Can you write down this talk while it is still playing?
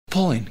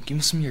Pauline, give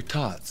me some of your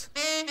tots.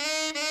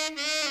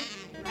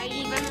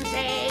 Raven's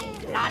egg,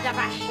 blood of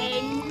a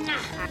hen, a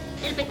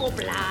little bit more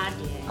blood.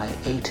 I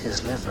ate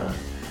his liver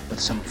with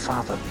some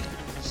fava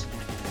beans.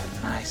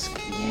 A nice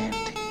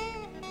Chianti.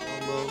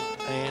 Combo,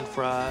 pan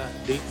fry,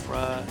 deep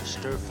fry,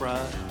 stir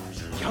fry.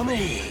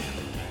 Yummy!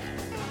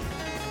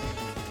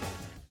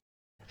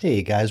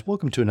 Hey guys,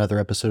 welcome to another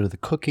episode of The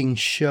Cooking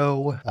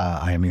Show.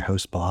 I am your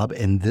host, Bob,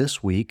 and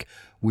this week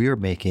we are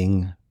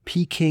making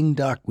Peking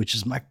duck, which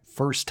is my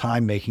first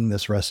time making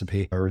this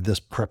recipe, or this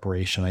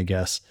preparation, I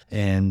guess.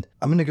 And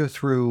I'm going to go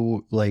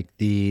through like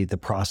the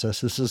process.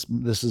 This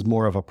is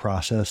more of a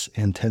process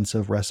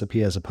intensive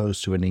recipe as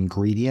opposed to an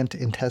ingredient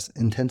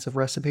intensive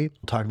recipe.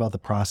 We'll talk about the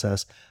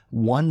process.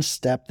 One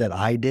step that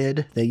I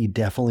did that you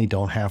definitely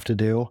don't have to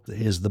do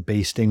is the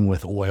basting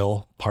with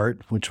oil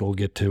part, which we'll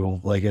get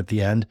to like at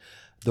the end.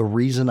 The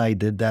reason I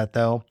did that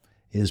though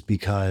is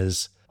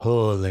because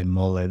holy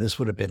moly, this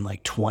would have been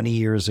like 20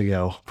 years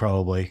ago,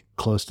 probably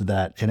close to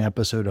that, an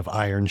episode of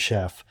Iron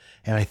Chef.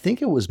 And I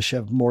think it was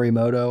Chef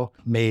Morimoto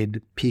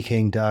made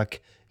Peking duck,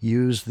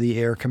 used the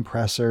air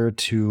compressor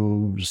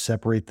to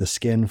separate the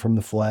skin from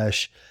the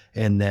flesh,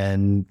 and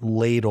then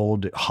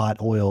ladled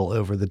hot oil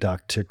over the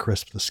duck to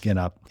crisp the skin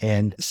up.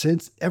 And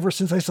ever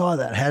since I saw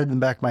that, I had it in the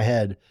back of my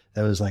head,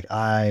 that was like,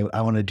 I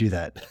want to do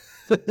that.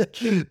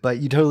 But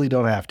you totally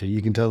don't have to.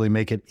 You can totally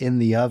make it in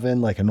the oven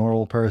like a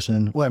normal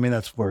person. Well, I mean,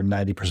 that's where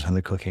 90% of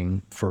the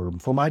cooking for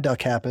my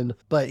duck happened.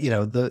 But, you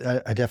know,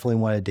 I definitely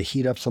wanted to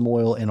heat up some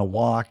oil in a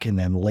wok and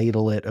then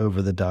ladle it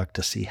over the duck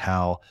to see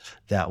how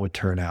that would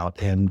turn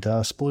out. And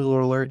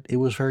spoiler alert, it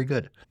was very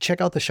good. Check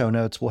out the show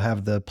notes. We'll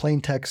have the plain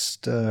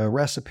text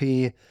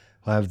recipe.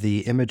 We'll have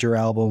the Imager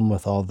album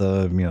with all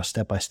the,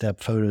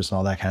 step-by-step photos and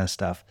all that kind of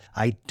stuff.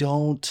 I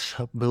don't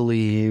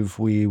believe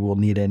we will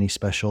need any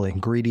special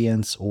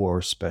ingredients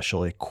or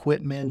special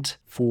equipment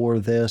for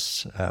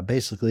this.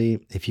 Basically,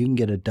 if you can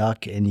get a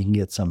duck and you can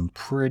get some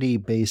pretty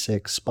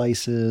basic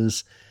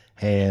spices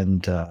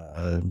and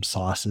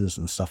sauces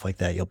and stuff like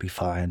that, you'll be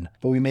fine.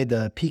 But we made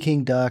the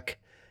Peking duck,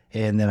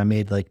 and then I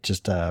made like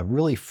just a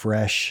really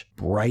fresh,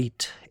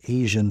 bright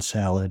Asian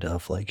salad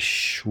of like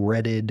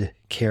shredded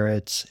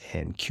carrots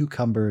and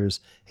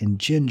cucumbers and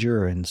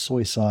ginger and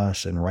soy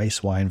sauce and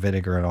rice wine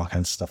vinegar and all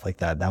kinds of stuff like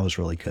that. That was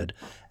really good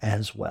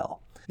as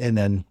well. And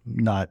then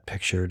not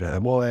pictured,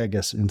 I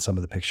guess in some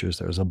of the pictures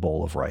there was a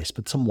bowl of rice,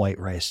 but some white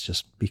rice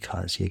just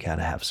because you got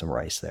to have some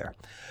rice there.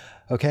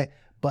 Okay,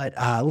 but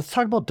let's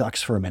talk about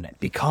ducks for a minute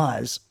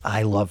because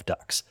I love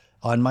ducks.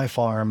 On my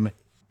farm,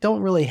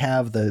 don't really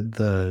have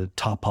the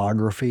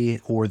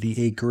topography or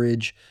the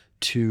acreage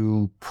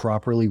to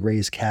properly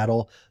raise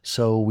cattle,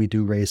 so we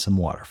do raise some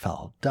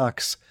waterfowl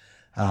ducks.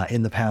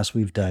 In the past,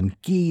 we've done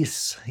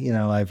geese.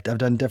 I've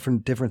done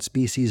different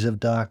species of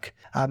duck.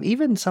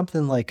 Even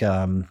something like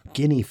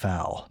guinea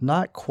fowl,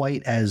 not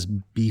quite as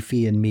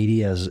beefy and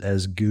meaty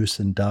as goose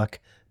and duck,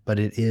 but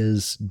it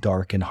is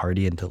dark and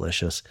hearty and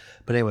delicious.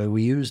 But anyway,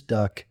 we use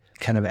duck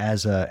kind of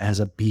as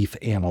a beef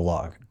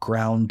analog.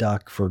 Ground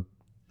duck for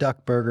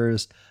duck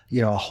burgers.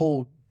 A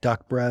whole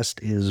duck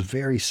breast is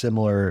very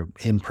similar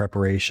in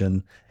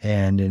preparation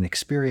and in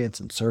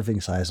experience and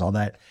serving size and all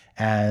that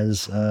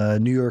as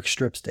New York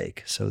strip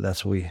steak. So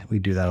that's what we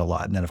do that a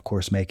lot. And then of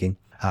course making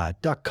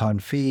duck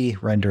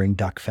confit, rendering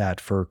duck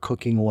fat for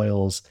cooking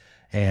oils,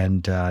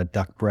 and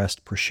duck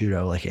breast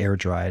prosciutto, like air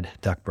dried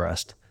duck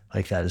breast.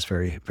 Like that is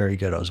very, very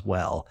good as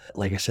well.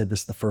 Like I said, this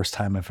is the first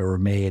time I've ever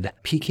made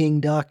Peking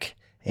duck,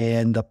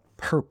 and the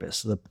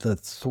purpose, the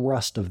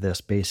thrust of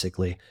this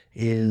basically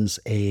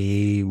is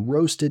a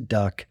roasted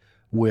duck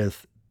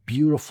with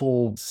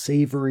beautiful,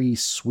 savory,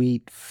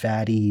 sweet,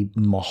 fatty,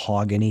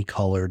 mahogany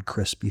colored,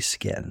 crispy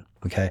skin.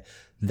 Okay.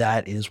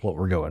 That is what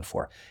we're going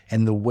for.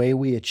 And the way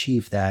we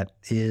achieve that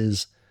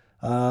is,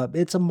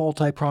 it's a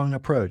multi-pronged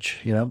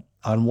approach.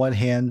 On one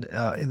hand,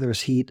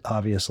 there's heat,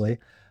 obviously.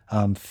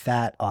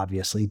 Fat,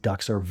 obviously.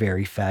 Ducks are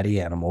very fatty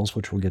animals,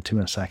 which we'll get to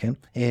in a second.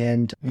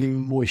 And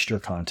moisture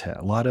content,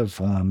 a lot of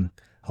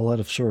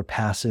sort of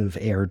passive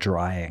air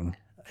drying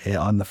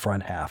on the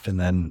front half, and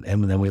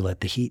then we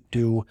let the heat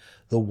do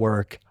the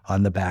work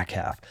on the back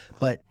half.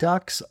 But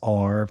ducks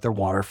they're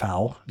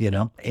waterfowl,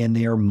 and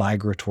they are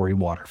migratory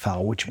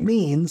waterfowl, which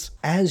means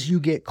as you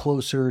get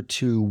closer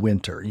to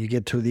winter, you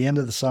get to the end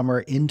of the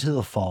summer into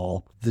the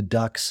fall, the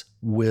ducks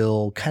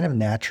will kind of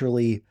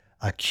naturally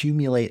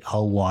accumulate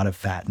a lot of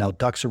fat. Now,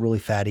 ducks are really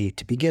fatty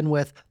to begin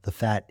with. The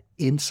fat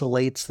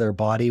insulates their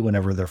body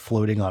whenever they're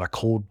floating on a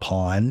cold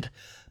pond.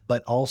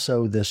 But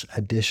also this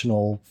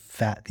additional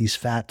fat, these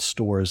fat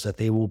stores that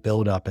they will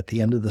build up at the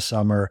end of the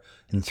summer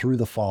and through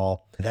the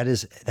fall. That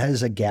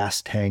is a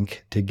gas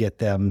tank to get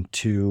them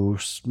to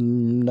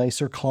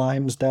nicer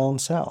climbs down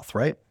south,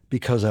 right?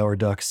 Because our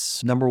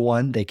ducks, number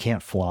one, they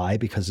can't fly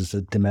because it's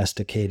a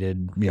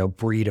domesticated,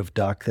 breed of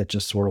duck that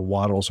just sort of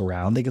waddles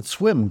around. They can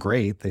swim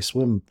great. They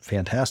swim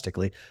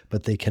fantastically,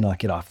 but they cannot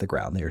get off the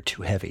ground. They are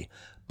too heavy.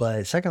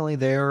 But secondly,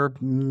 they're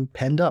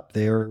penned up.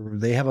 They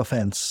have a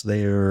fence.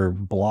 They're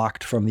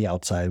blocked from the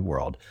outside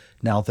world.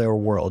 Now their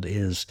world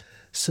is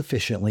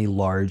sufficiently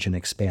large and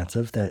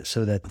expansive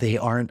so that they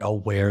aren't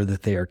aware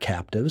that they are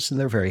captives, and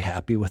they're very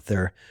happy with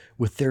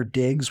their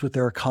digs, with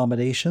their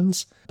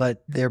accommodations.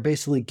 But they're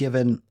basically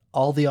given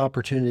all the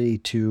opportunity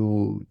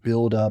to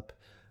build up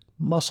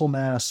muscle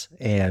mass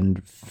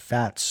and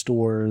fat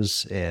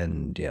stores,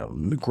 and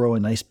grow a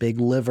nice big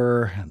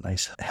liver, a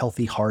nice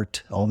healthy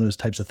heart, all those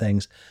types of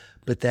things.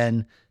 But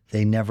then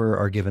they never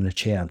are given a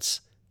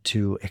chance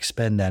to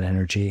expend that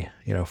energy,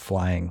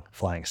 flying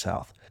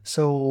south.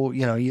 So,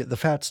 the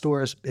fat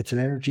stores, it's an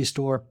energy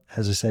store.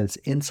 As I said, it's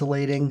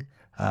insulating,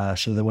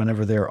 so that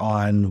whenever they're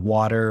on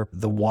water,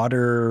 the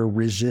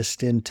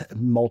water-resistant,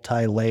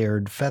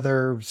 multi-layered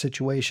feather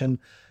situation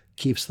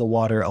keeps the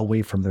water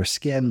away from their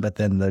skin, but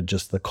then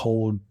the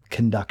cold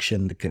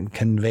conduction, the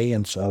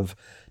conveyance of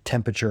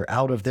temperature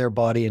out of their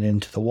body and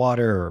into the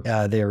water,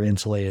 they are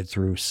insulated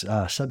through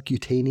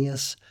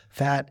subcutaneous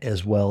fat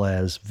as well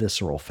as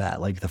visceral fat,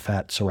 like the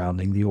fat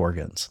surrounding the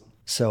organs.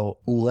 So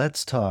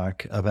let's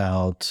talk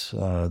about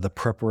the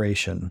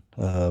preparation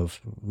of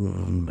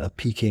a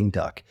Peking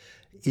duck.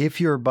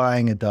 If you're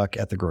buying a duck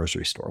at the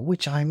grocery store,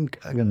 which I'm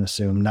going to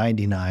assume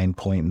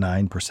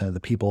 99.9% of the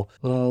people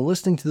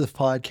listening to this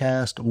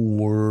podcast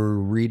or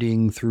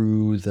reading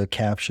through the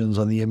captions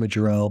on the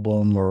Imager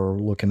album or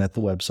looking at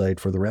the website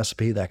for the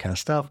recipe, that kind of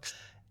stuff,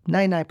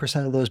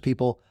 99% of those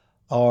people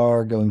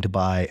are going to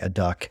buy a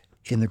duck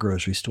in the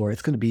grocery store.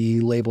 It's going to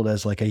be labeled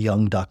as like a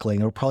young duckling.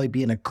 It'll probably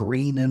be in a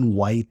green and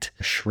white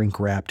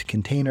shrink-wrapped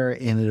container,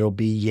 and it'll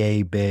be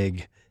yay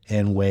big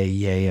and weigh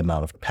yay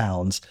amount of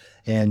pounds.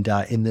 And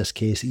in this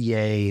case,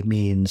 yay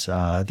means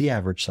the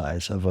average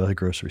size of a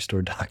grocery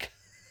store duck.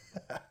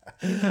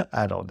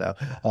 I don't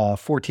know.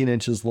 14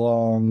 inches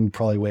long,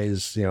 probably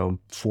weighs,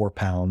 4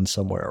 pounds,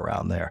 somewhere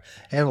around there.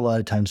 And a lot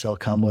of times they'll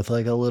come with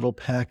like a little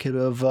packet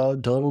of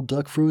Donald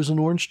Duck frozen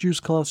orange juice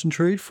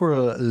concentrate for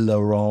a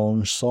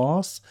l'orange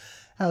sauce,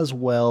 as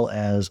well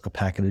as a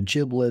packet of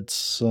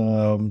giblets,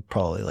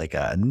 probably like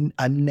a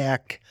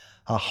neck,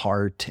 a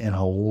heart, and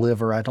a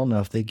liver. I don't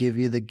know if they give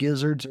you the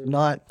gizzards or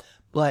not,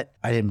 but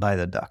I didn't buy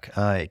the duck.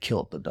 I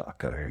killed the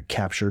duck. I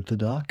captured the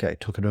duck. I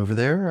took it over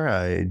there.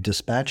 I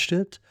dispatched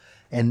it.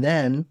 And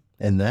then,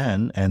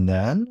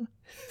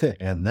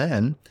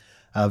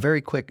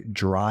 very quick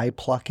dry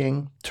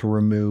plucking to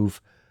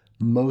remove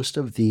most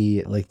of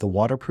the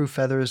waterproof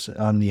feathers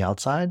on the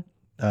outside.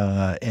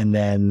 And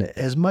then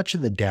as much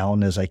of the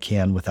down as I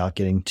can without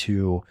getting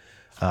too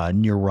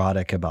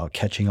neurotic about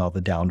catching all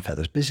the down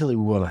feathers. Basically,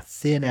 we want to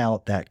thin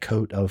out that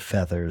coat of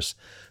feathers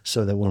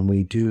so that when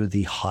we do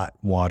the hot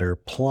water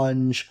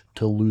plunge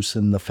to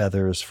loosen the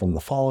feathers from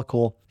the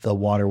follicle, the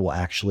water will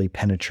actually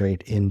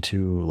penetrate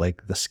into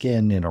like the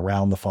skin and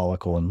around the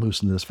follicle and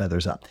loosen those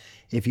feathers up.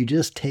 If you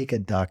just take a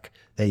duck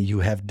that you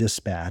have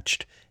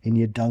dispatched and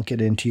you dunk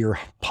it into your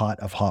pot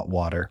of hot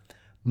water,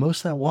 most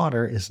of that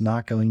water is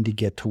not going to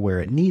get to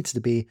where it needs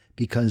to be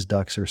because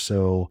ducks are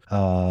so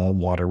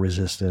water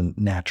resistant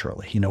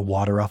naturally.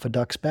 Water off a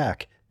duck's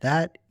back.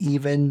 That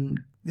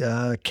even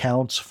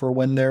counts for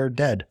when they're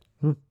dead.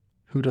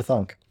 Who'd have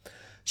thunk?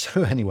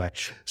 So anyway,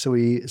 so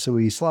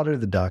we slaughter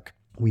the duck.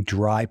 We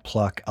dry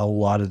pluck a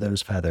lot of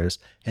those feathers,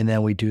 and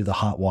then we do the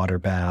hot water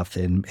bath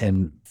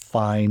and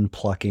fine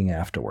plucking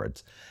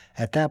afterwards.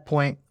 At that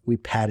point, we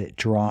pat it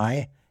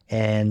dry,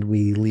 and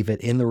we leave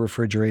it in the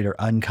refrigerator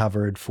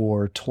uncovered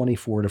for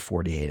 24 to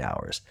 48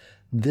 hours.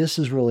 This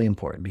is really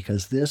important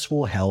because this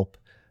will help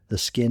the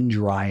skin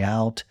dry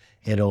out.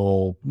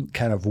 It'll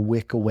kind of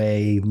wick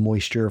away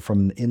moisture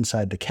from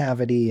inside the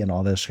cavity and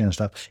all this kind of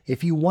stuff.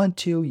 If you want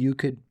to, you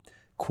could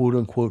quote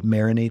unquote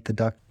marinate the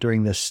duck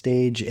during this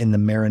stage, and the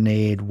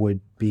marinade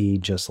would be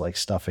just like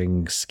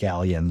stuffing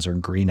scallions or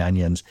green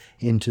onions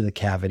into the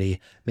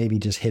cavity. Maybe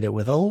just hit it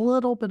with a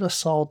little bit of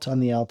salt on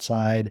the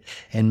outside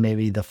and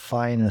maybe the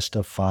finest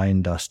of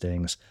fine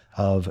dustings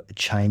of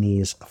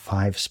Chinese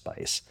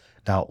 5-spice.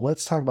 Now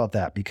let's talk about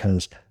that,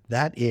 because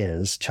that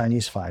is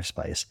Chinese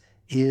 5-spice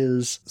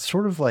is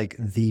sort of like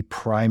the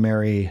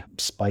primary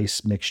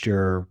spice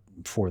mixture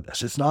for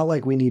this. It's not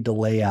like we need to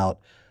lay out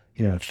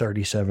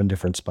 37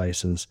 different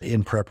spices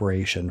in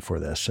preparation for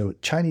this. So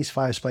Chinese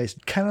 5-spice,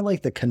 kind of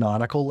like the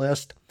canonical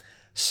list: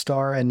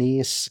 star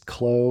anise,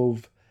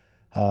 clove,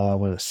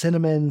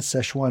 cinnamon,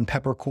 Szechuan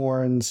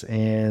peppercorns,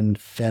 and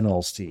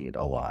fennel seed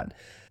a lot.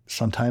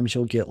 Sometimes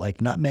you'll get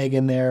like nutmeg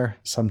in there.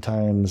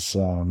 Sometimes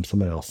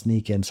somebody will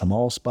sneak in some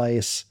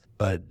allspice.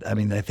 But I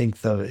mean, I think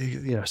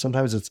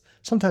sometimes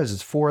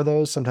it's 4 of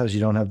those. Sometimes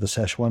you don't have the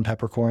Szechuan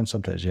peppercorn.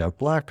 Sometimes you have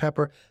black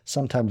pepper.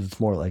 Sometimes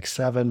it's more like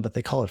 7, but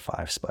they call it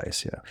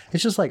 5-spice.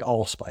 It's just like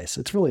allspice.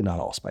 It's really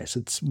not allspice.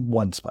 It's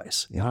one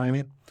spice. You know what I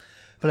mean?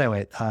 But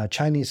anyway,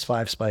 Chinese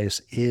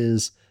 5-spice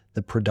is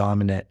the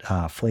predominant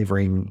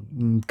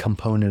flavoring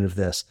component of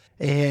this.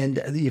 And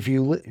if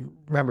you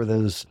remember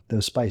those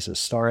spices: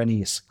 star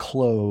anise,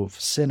 clove,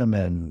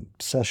 cinnamon,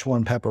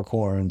 Szechuan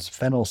peppercorns,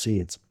 fennel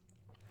seeds.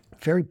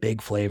 Very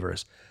big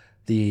flavors.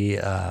 The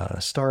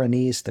star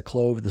anise, the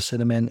clove, the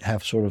cinnamon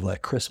have sort of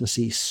like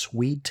Christmassy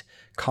sweet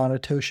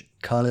connotation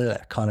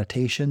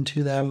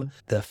to them.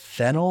 The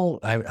fennel,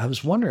 I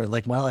was wondering,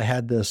 like while I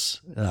had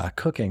this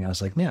cooking, I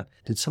was like, man,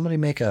 did somebody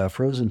make a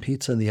frozen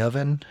pizza in the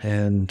oven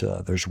and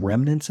there's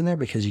remnants in there?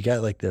 Because you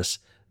got like this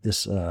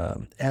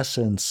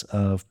essence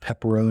of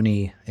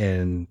pepperoni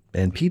and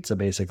pizza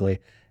basically.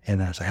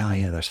 And I was like, oh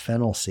yeah, there's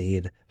fennel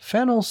seed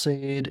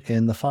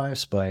in the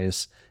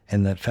 5-spice.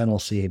 And that fennel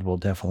seed will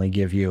definitely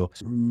give you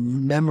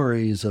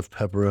memories of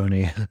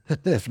pepperoni,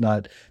 if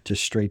not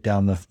just straight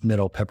down the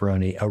middle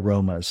pepperoni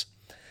aromas.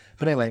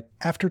 But anyway,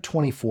 after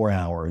 24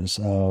 hours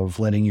of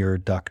letting your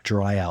duck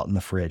dry out in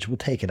the fridge, we'll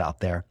take it out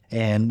there.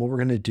 And what we're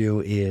going to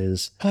do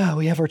is,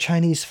 we have our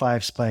Chinese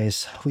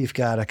 5-spice. We've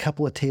got a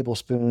couple of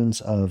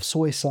tablespoons of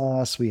soy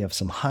sauce. We have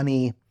some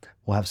honey.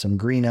 We'll have some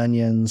green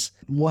onions.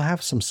 We'll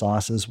have some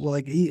sauces. Well,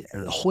 like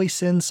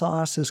hoisin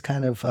sauce is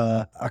kind of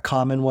a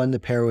common one to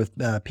pair with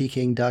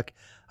Peking duck.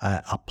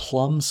 A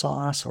plum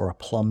sauce or a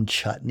plum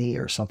chutney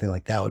or something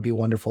like that would be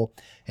wonderful.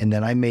 And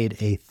then I made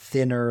a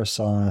thinner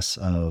sauce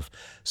of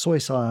soy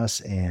sauce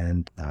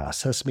and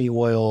sesame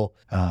oil,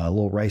 a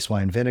little rice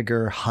wine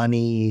vinegar,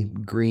 honey,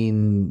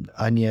 green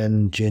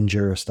onion,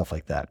 ginger, stuff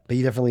like that. But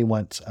you definitely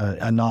want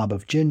a knob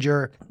of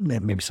ginger,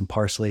 maybe some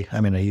parsley.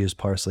 I mean, I use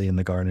parsley in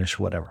the garnish,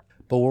 whatever.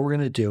 But what we're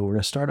going to do, we're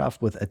going to start off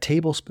with a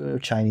tablespoon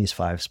of Chinese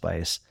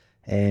 5-spice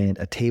and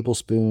a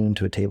tablespoon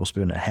to a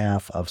tablespoon and a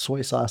half of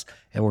soy sauce.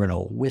 And we're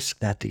going to whisk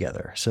that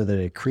together so that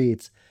it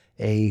creates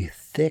a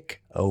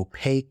thick,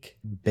 opaque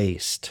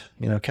baste.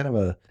 You know, kind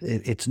of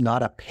it's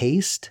not a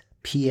paste,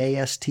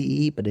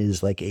 P-A-S-T-E, but it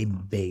is like a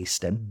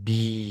baste, a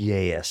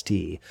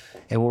B-A-S-T-E.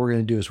 And what we're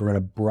going to do is we're going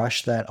to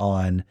brush that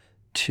on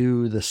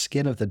to the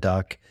skin of the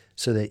duck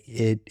so that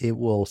it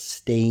will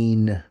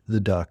stain the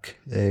duck,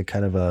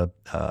 kind of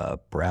a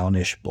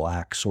brownish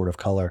black sort of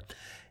color.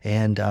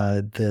 And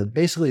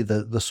basically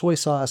the soy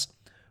sauce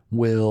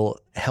will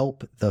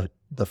help the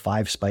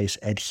 5-spice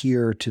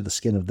adhere to the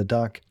skin of the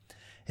duck.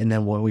 And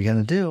then what we're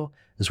going to do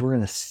is we're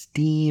going to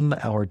steam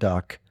our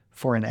duck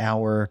for an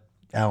hour,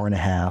 hour and a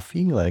half.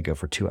 You can let it go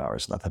for 2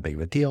 hours, not that big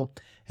of a deal.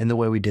 And the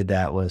way we did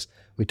that was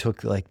we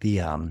took like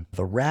the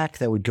rack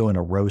that would go in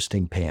a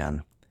roasting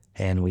pan,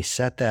 and we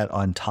set that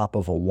on top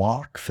of a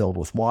wok filled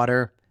with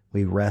water.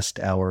 We rest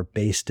our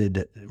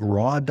basted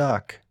raw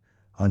duck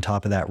on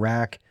top of that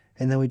rack,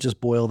 and then we just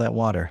boil that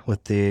water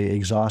with the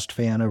exhaust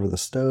fan over the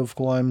stove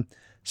going,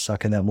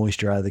 sucking that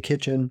moisture out of the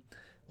kitchen.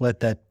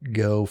 Let that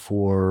go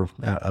for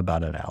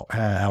about an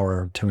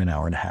hour to an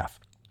hour and a half.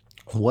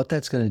 What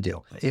that's going to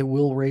do, it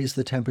will raise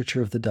the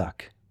temperature of the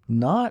duck.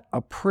 Not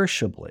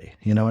appreciably,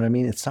 you know what I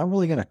mean? It's not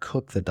really going to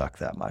cook the duck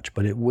that much,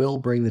 but it will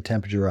bring the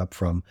temperature up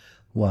from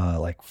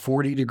like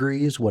 40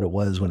 degrees, what it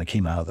was when it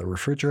came out of the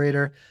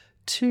refrigerator,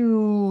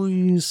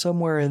 to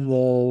somewhere in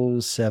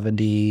the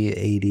 70,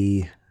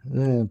 80,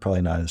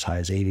 probably not as high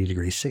as 80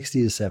 degrees,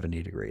 60 to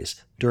 70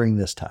 degrees during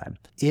this time.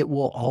 It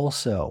will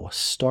also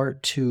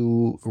start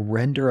to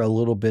render a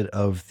little bit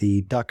of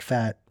the duck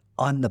fat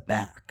on the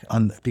back,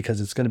 because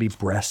it's going to be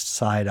breast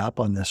side up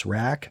on this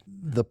rack.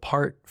 The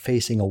part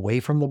facing away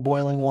from the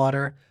boiling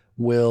water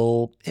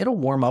it'll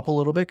warm up a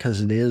little bit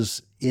because it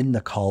is in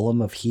the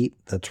column of heat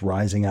that's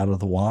rising out of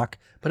the wok,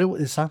 but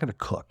it's not going to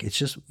cook. It's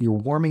just, you're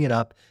warming it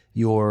up.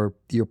 You're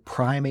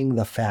priming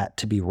the fat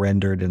to be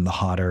rendered in the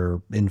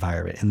hotter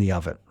environment in the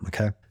oven.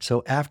 Okay.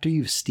 So after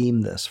you've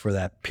steamed this for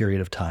that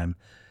period of time,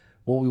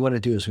 what we want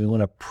to do is we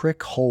want to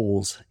prick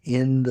holes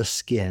in the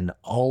skin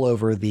all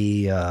over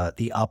the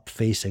up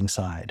facing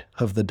side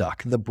of the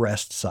duck, the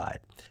breast side.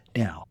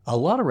 Now, a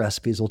lot of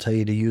recipes will tell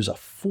you to use a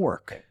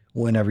fork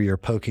whenever you're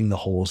poking the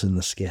holes in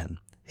the skin.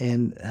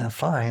 And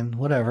fine,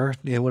 whatever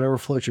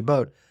floats your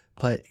boat.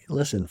 But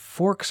listen,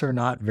 forks are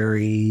not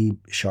very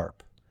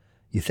sharp.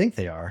 You think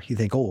they are. You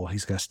think, oh,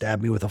 he's going to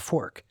stab me with a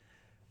fork.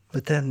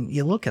 But then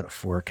you look at a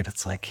fork and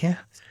it's like, yeah,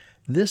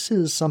 this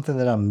is something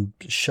that I'm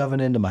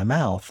shoving into my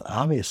mouth.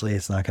 Obviously,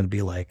 it's not going to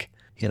be like,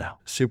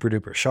 super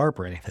duper sharp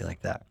or anything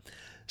like that.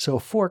 So a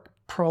fork,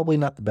 probably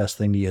not the best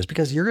thing to use,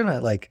 because you're going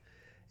to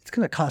it's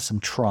going to cause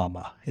some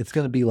trauma. It's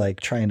going to be like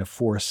trying to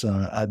force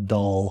a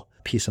dull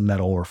piece of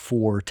metal or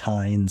 4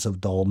 tines of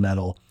dull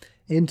metal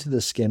into the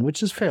skin,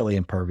 which is fairly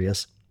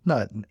impervious.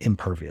 Not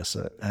impervious,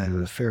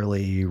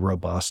 fairly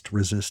robust,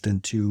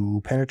 resistant to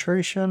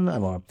penetration. I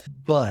don't know.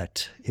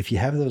 But if you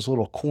have those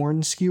little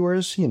corn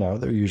skewers,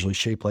 they're usually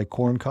shaped like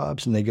corn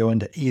cobs and they go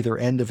into either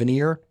end of an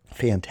ear,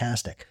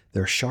 fantastic.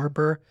 They're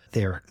sharper.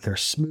 They're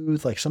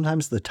smooth. Like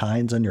sometimes the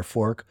tines on your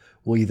fork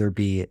will either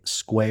be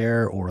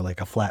square or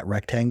like a flat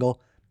rectangle.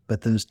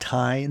 But those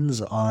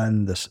tines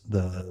on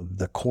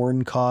the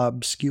corn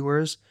cob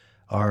skewers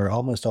are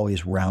almost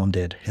always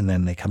rounded, and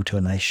then they come to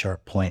a nice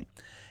sharp point.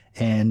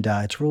 And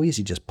it's real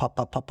easy. Just pop,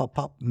 pop, pop, pop,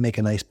 pop, make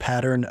a nice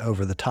pattern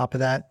over the top of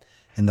that.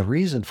 And the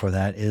reason for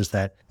that is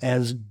that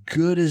as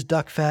good as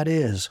duck fat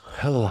is,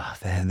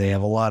 they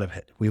have a lot of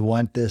it. We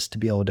want this to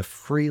be able to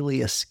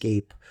freely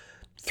escape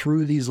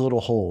through these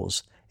little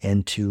holes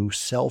and to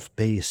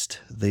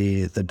self-baste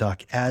the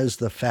duck as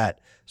the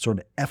fat sort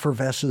of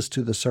effervesces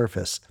to the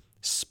surface.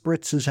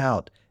 spritzes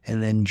out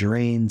and then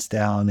drains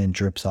down and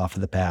drips off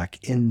of the back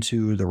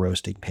into the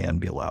roasting pan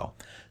below.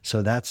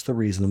 So that's the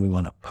reason we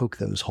want to poke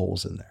those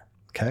holes in there.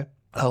 Okay.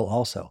 Oh,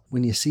 also,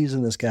 when you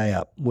season this guy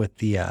up with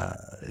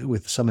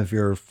with some of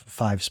your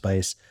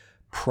 5-spice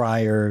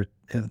prior,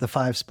 the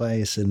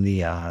 5-spice and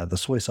the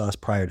soy sauce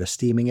prior to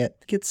steaming it,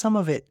 get some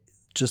of it,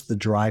 just the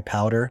dry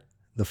powder,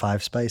 the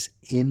 5-spice,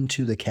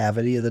 into the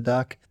cavity of the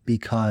duck,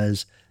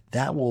 because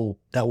that will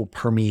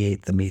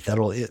permeate the meat.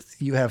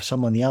 You have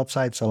some on the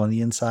outside, some on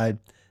the inside.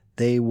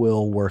 They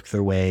will work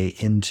their way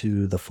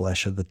into the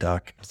flesh of the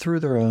duck through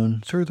their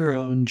own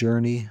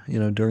journey,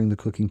 during the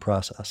cooking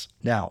process.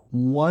 Now,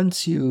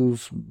 once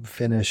you've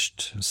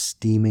finished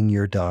steaming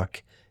your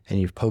duck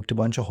and you've poked a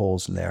bunch of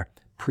holes in there,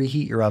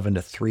 preheat your oven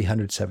to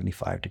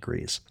 375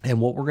 degrees. And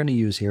what we're going to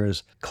use here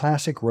is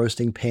classic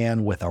roasting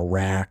pan with a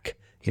rack,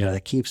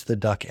 that keeps the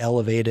duck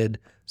elevated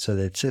so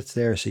that it sits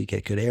there so you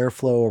get good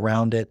airflow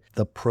around it.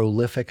 The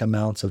prolific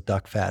amounts of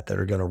duck fat that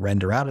are going to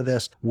render out of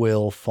this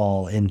will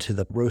fall into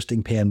the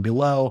roasting pan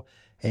below,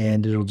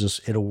 and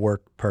it'll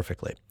work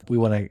perfectly. We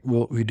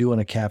do want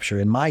to capture,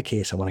 in my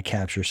case, I want to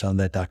capture some of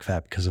that duck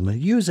fat because I'm going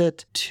to use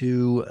it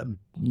to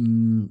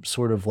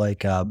sort of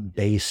like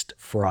baste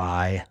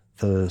fry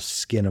the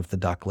skin of the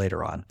duck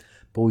later on.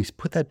 But we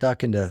put that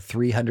duck into a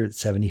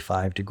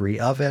 375 degree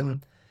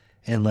oven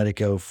and let it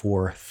go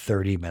for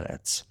 30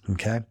 minutes,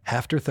 okay?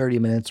 After 30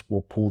 minutes,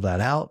 we'll pull that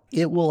out.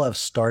 It will have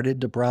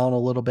started to brown a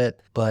little bit,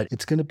 but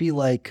it's going to be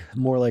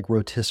more like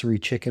rotisserie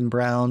chicken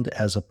browned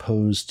as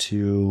opposed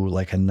to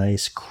like a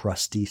nice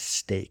crusty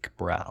steak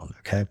brown,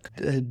 okay?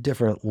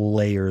 Different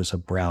layers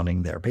of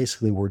browning there.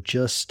 Basically, we're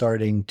just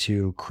starting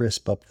to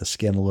crisp up the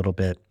skin a little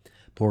bit,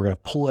 but we're going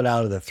to pull it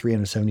out of the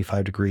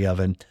 375 degree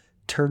oven,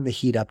 turn the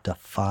heat up to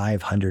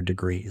 500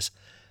 degrees.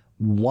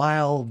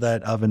 While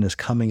that oven is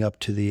coming up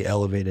to the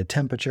elevated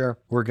temperature,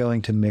 we're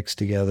going to mix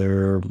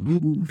together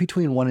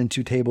between 1 and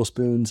 2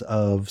 tablespoons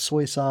of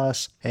soy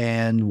sauce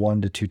and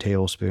 1 to 2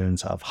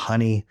 tablespoons of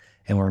honey,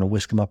 and we're going to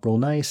whisk them up real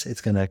nice. It's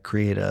going to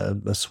create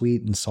a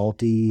sweet and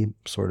salty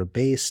sort of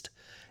baste,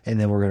 and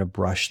then we're going to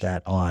brush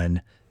that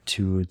on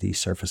to the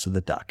surface of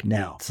the duck.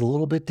 Now, it's a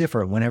little bit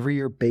different. Whenever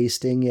you're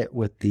basting it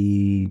with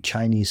the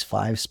Chinese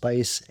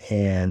 5-spice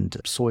and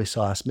soy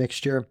sauce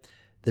mixture,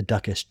 the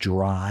duck is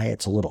dry.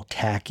 It's a little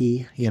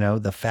tacky.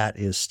 The fat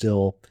is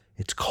still,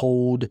 it's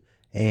cold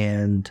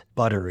and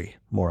buttery,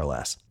 more or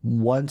less.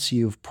 Once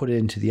you've put it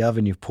into the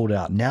oven, you've pulled it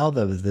out. Now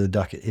the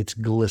duck, it's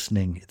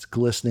glistening. It's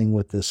glistening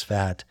with this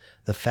fat.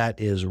 The fat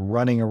is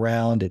running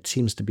around. It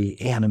seems to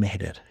be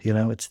animated.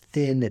 It's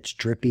thin, it's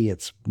drippy,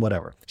 it's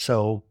whatever.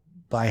 So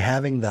by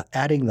adding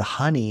the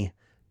honey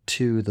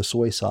to the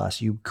soy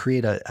sauce, you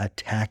create a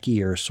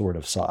tackier sort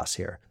of sauce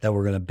here that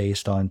we're going to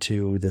baste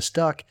onto this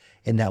duck,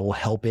 and that will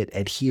help it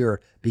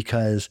adhere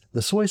because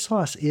the soy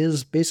sauce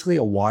is basically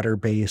a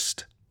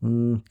water-based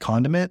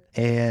condiment,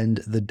 and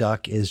the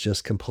duck is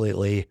just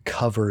completely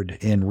covered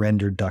in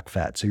rendered duck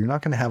fat. So you're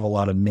not going to have a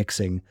lot of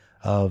mixing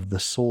of the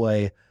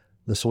soy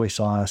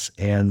sauce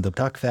and the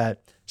duck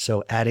fat.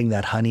 So adding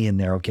that honey in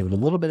there will give it a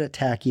little bit of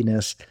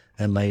tackiness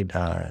and might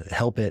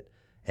help it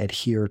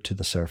adhere to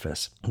the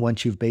surface.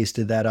 Once you've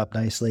basted that up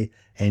nicely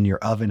and your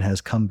oven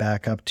has come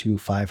back up to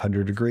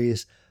 500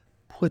 degrees,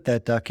 put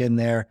that duck in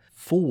there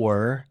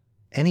for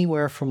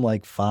anywhere from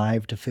like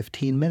 5 to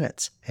 15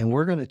 minutes. And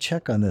we're going to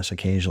check on this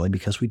occasionally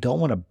because we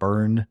don't want to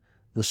burn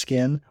the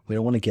skin. We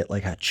don't want to get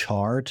like a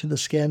char to the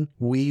skin.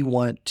 We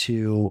want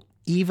to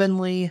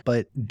evenly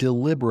but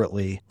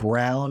deliberately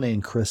brown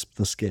and crisp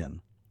the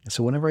skin.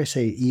 So whenever I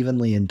say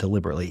evenly and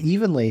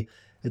deliberately,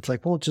 it's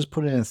like, well, just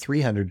put it in a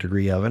 300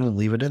 degree oven and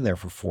leave it in there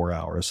for 4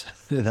 hours.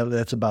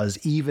 That's about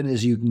as even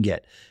as you can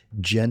get.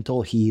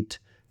 Gentle heat,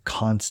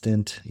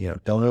 constant,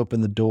 don't open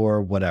the door,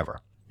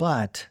 whatever.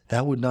 But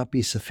that would not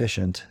be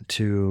sufficient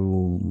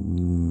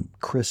to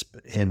crisp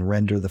and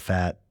render the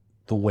fat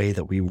the way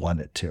that we want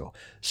it to.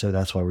 So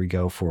that's why we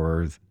go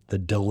for the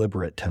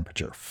deliberate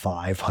temperature,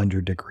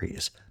 500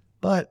 degrees.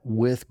 But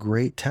with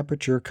great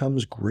temperature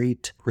comes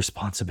great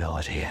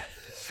responsibility.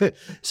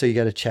 So you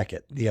got to check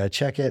it. You got to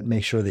check it,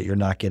 make sure that you're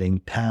not getting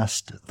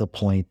past the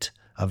point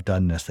of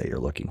doneness that you're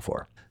looking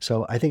for.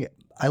 So I think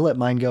I let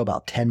mine go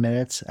about 10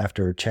 minutes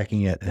after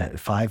checking it at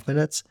 5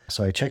 minutes.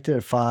 So I checked it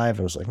at 5.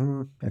 I was like,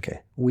 okay,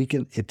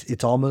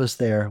 it's almost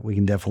there. We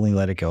can definitely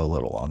let it go a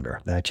little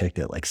longer. Then I checked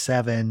it at like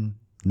 7,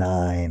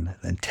 9,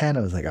 then 10. I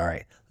was like, all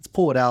right, let's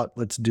pull it out.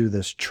 Let's do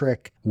this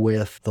trick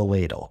with the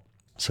ladle.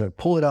 So I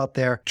pull it out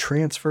there,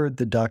 transferred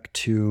the duck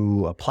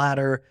to a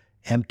platter,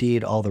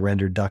 emptied all the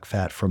rendered duck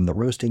fat from the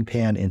roasting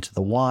pan into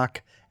the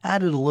wok,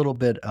 added a little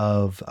bit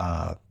of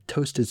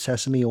toasted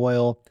sesame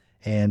oil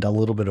and a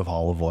little bit of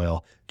olive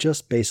oil,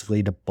 just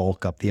basically to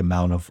bulk up the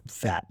amount of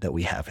fat that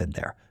we have in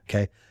there,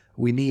 okay?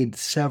 We need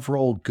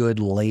several good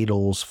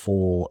ladles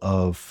full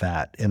of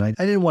fat. And I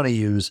didn't want to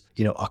use,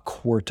 a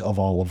quart of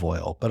olive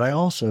oil, but I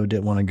also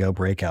didn't want to go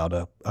break out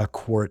a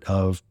quart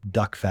of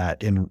duck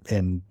fat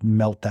and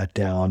melt that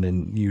down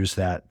and use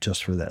that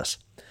just for this.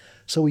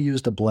 So we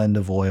used a blend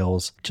of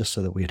oils just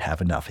so that we'd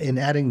have enough. And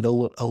adding a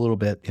little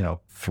bit,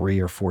 3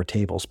 or 4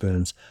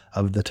 tablespoons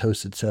of the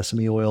toasted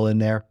sesame oil in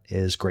there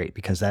is great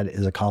because that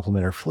is a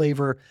complementary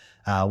flavor.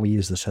 We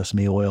use the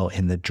sesame oil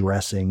in the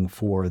dressing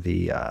for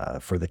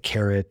the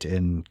carrot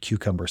and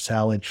cucumber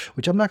salad,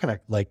 which I'm not going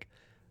to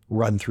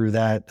run through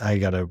that. I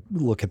got to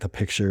look at the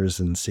pictures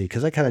and see,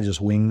 because I kind of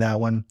just winged that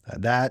one.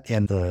 That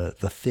and the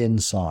thin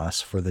sauce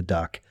for the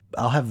duck.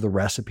 I'll have the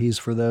recipes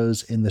for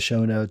those in the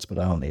show notes, but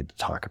I don't need to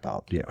talk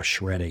about,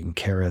 shredding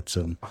carrots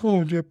and,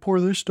 pour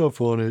this stuff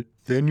on it,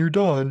 then you're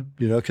done,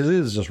 because it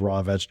is just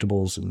raw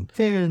vegetables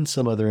and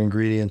some other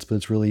ingredients, but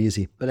it's really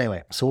easy. But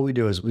anyway, so what we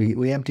do is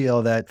we empty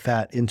all that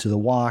fat into the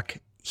wok,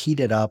 heat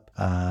it up.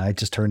 I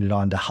just turned it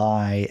on to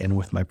high, and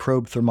with my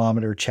probe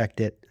thermometer, checked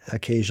it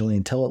occasionally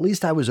until at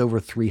least I was over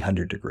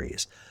 300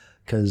 degrees.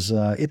 Because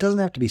it doesn't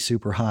have to be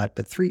super hot,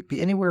 but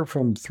anywhere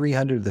from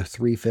 300 to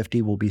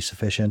 350 will be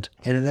sufficient.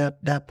 And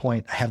at that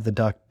point, I have the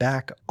duck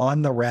back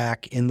on the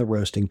rack in the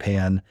roasting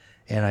pan,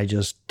 and I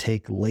just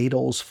take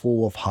ladles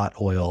full of hot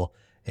oil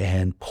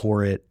and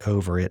pour it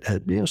over it,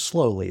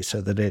 slowly,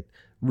 so that it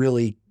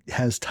really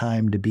has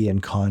time to be in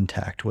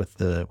contact with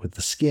the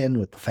skin,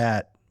 with the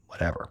fat,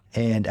 whatever.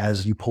 And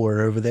as you pour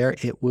it over there,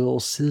 it will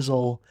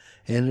sizzle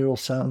and it'll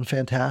sound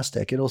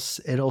fantastic. It'll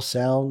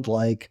sound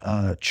like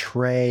a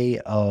tray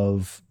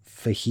of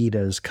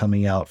fajitas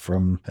coming out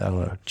from, I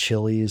don't know,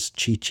 Chili's,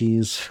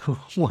 Chi-Chi's,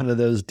 one of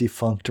those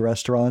defunct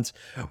restaurants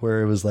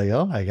where it was like,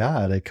 oh my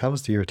God, it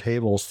comes to your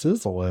table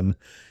sizzling.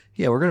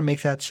 Yeah, we're going to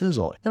make that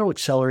sizzle. That'll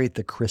accelerate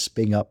the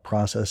crisping up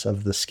process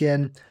of the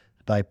skin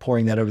by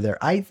pouring that over there.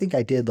 I think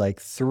I did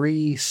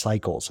 3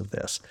 cycles of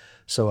this.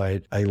 So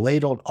I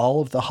ladled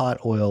all of the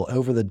hot oil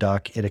over the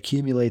duck. It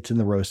accumulates in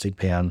the roasting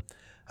pan.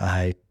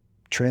 I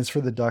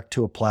transfer the duck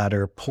to a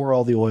platter, pour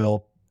all the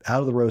oil out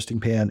of the roasting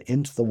pan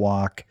into the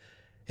wok,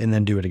 and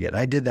then do it again.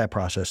 I did that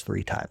process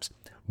 3 times.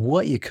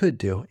 What you could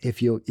do,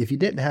 if you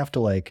didn't have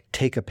to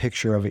take a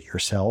picture of it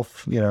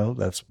yourself,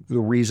 that's the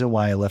reason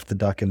why I left the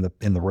duck in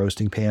the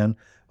roasting pan,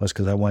 was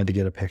because I wanted to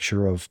get a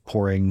picture of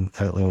pouring,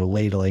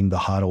 ladling the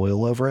hot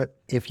oil over it.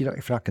 If you're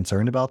not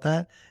concerned about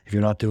that, if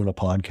you're not doing a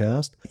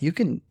podcast, you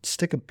can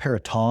stick a pair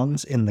of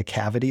tongs in the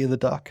cavity of the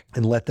duck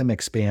and let them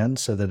expand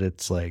so that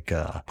it's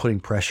putting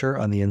pressure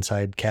on the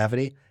inside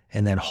cavity,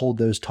 and then hold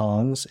those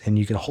tongs, and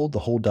you can hold the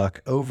whole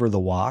duck over the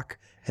wok,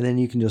 and then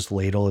you can just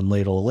ladle and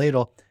ladle and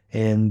ladle.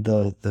 And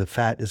the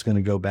fat is going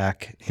to go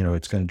back,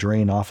 it's going to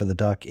drain off of the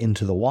duck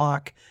into the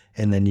wok,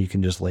 and then you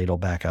can just ladle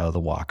back out of the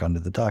wok onto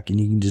the duck. And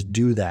you can just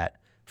do that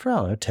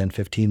for, 10,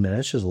 15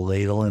 minutes, just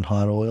ladle in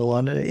hot oil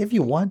on it if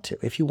you want to.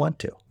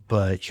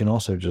 But you can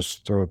also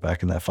just throw it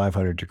back in that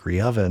 500-degree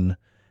oven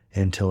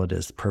until it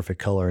is the perfect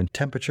color and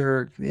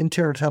temperature,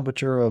 interior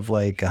temperature of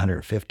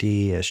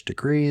 150-ish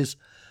degrees.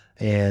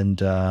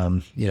 And,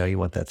 you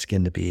want that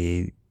skin to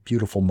be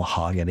beautiful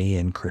mahogany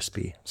and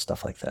crispy,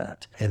 stuff like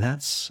that. And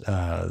that's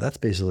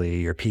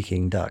basically your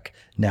Peking duck.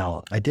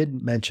 Now, I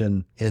did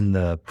mention in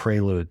the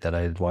prelude that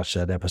I had watched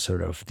that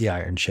episode of The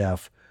Iron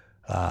Chef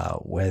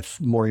with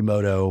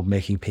Morimoto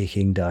making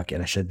Peking duck,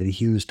 and I said that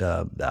he used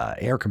a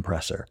air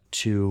compressor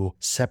to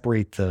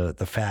separate the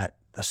fat,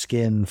 the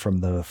skin from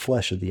the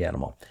flesh of the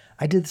animal.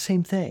 I did the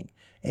same thing,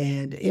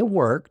 and it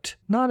worked.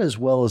 Not as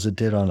well as it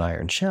did on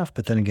Iron Chef,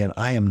 but then again,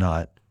 I am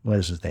not, what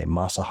is his name,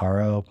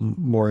 Masaharu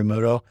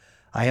Morimoto.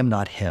 I am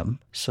not him.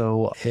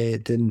 So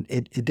it didn't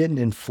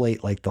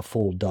inflate the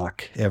full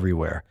duck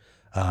everywhere.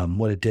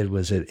 What it did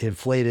was it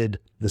inflated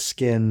the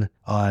skin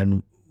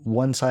on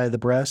one side of the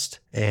breast,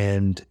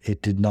 and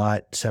it did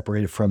not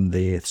separate it from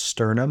the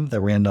sternum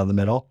that ran down the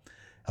middle.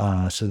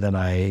 So then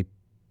I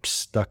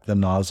stuck the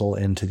nozzle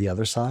into the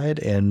other side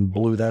and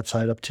blew that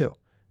side up too.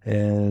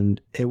 And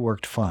it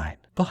worked fine.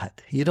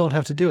 But you don't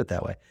have to do it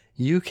that way.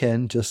 You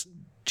can just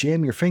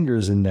jam your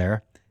fingers in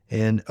there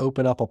and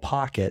open up a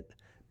pocket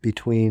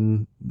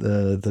between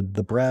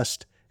the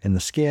breast and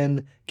the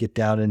skin, get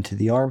down into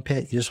the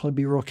armpit. You just want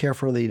to be real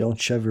careful that you don't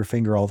shove your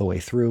finger all the way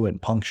through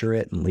and puncture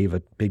it and leave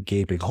a big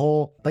gaping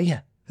hole. But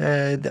yeah,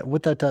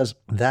 what that does,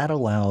 that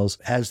allows,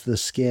 as the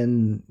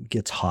skin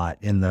gets hot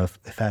and the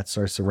fat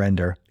starts to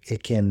render,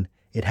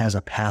 it has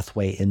a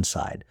pathway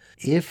inside.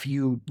 If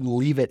you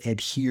leave it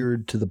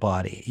adhered to the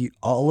body,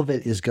 all of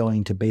it is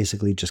going to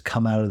basically just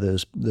come out of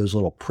those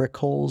little prick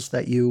holes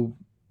that you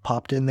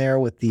popped in there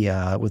with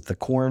the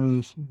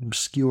corn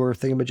skewer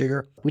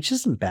thingamajigger, which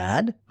isn't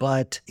bad,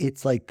 but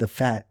it's the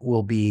fat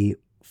will be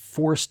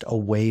forced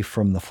away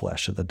from the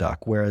flesh of the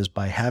duck. Whereas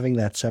by having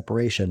that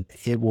separation,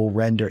 it'll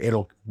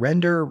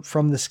render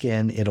from the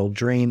skin, it'll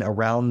drain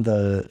around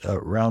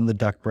the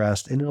duck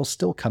breast, and it'll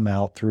still come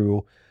out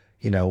through,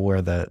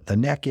 where the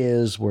neck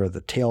is, where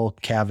the tail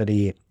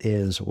cavity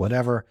is,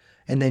 whatever.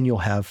 And then you'll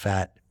have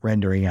fat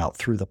rendering out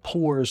through the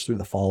pores, through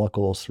the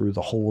follicles, through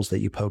the holes that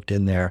you poked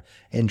in there,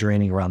 and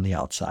draining around the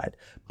outside.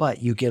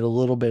 But you get a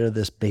little bit of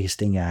this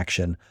basting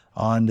action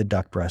on the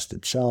duck breast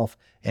itself,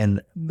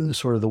 and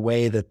sort of the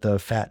way that the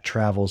fat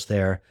travels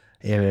there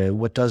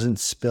What doesn't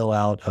spill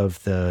out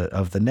of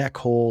the neck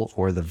hole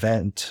or the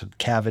vent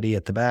cavity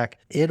at the back,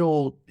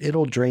 it'll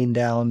drain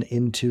down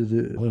into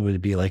the, what would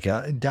it be, like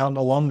down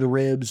along the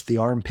ribs, the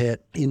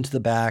armpit, into the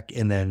back,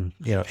 and then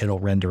it'll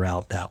render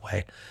out that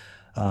way.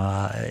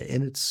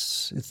 And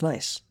it's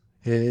nice.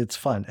 It's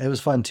fun. It was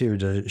fun too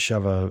to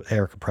shove a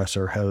air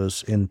compressor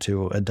hose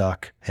into a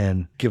duck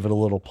and give it a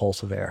little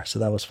pulse of air. So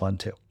that was fun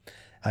too.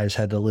 I just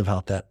had to live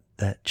out that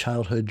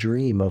childhood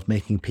dream of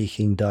making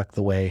Peking duck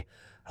the way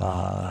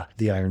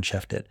the Iron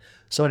Chef did.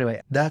 So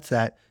anyway, that's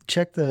that.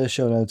 Check the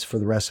show notes for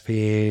the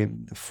recipe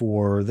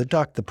for the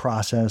duck, the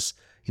process,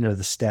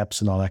 the steps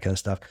and all that kind of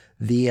stuff.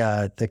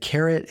 The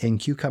carrot and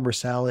cucumber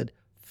salad,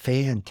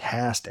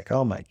 fantastic.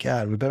 Oh my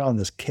God. We've been on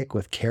this kick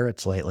with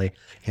carrots lately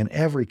in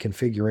every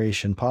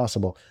configuration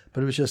possible,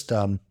 but it was just,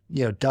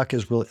 duck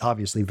is really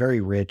obviously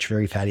very rich,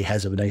 very fatty,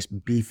 has a nice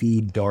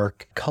beefy,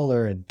 dark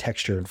color and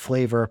texture and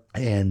flavor,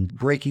 and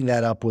breaking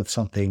that up with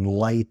something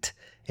light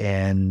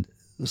and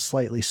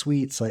slightly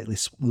sweet, slightly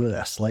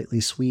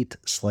sweet,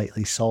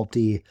 slightly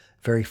salty,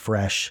 very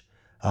fresh,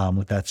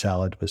 with that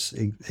salad was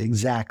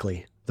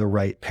exactly the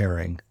right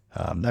pairing.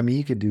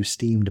 You could do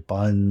steamed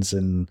buns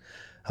and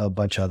a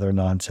bunch of other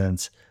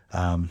nonsense.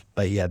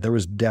 But yeah, there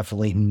was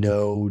definitely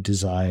no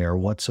desire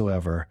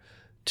whatsoever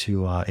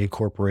to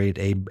incorporate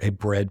a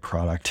bread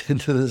product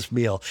into this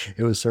meal.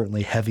 It was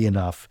certainly heavy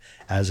enough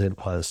as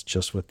it was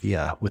just with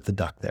the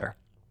duck there.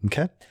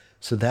 Okay.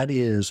 So that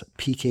is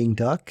Peking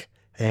duck.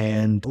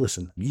 And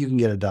listen, you can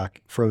get a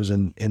duck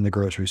frozen in the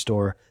grocery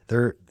store.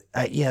 They're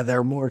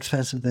more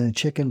expensive than a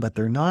chicken, but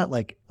they're not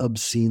like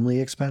obscenely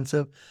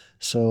expensive.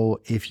 So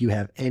if you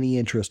have any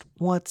interest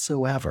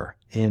whatsoever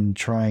in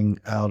trying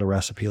out a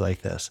recipe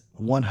like this,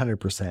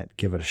 100%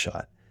 give it a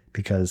shot,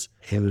 because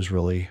it was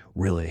really,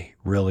 really,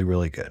 really,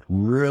 really good.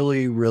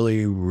 Really,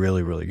 really,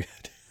 really, really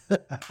good.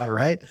 All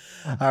right.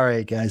 All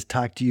right, guys.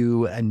 Talk to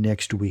you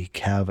next week.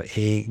 Have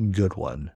a good one.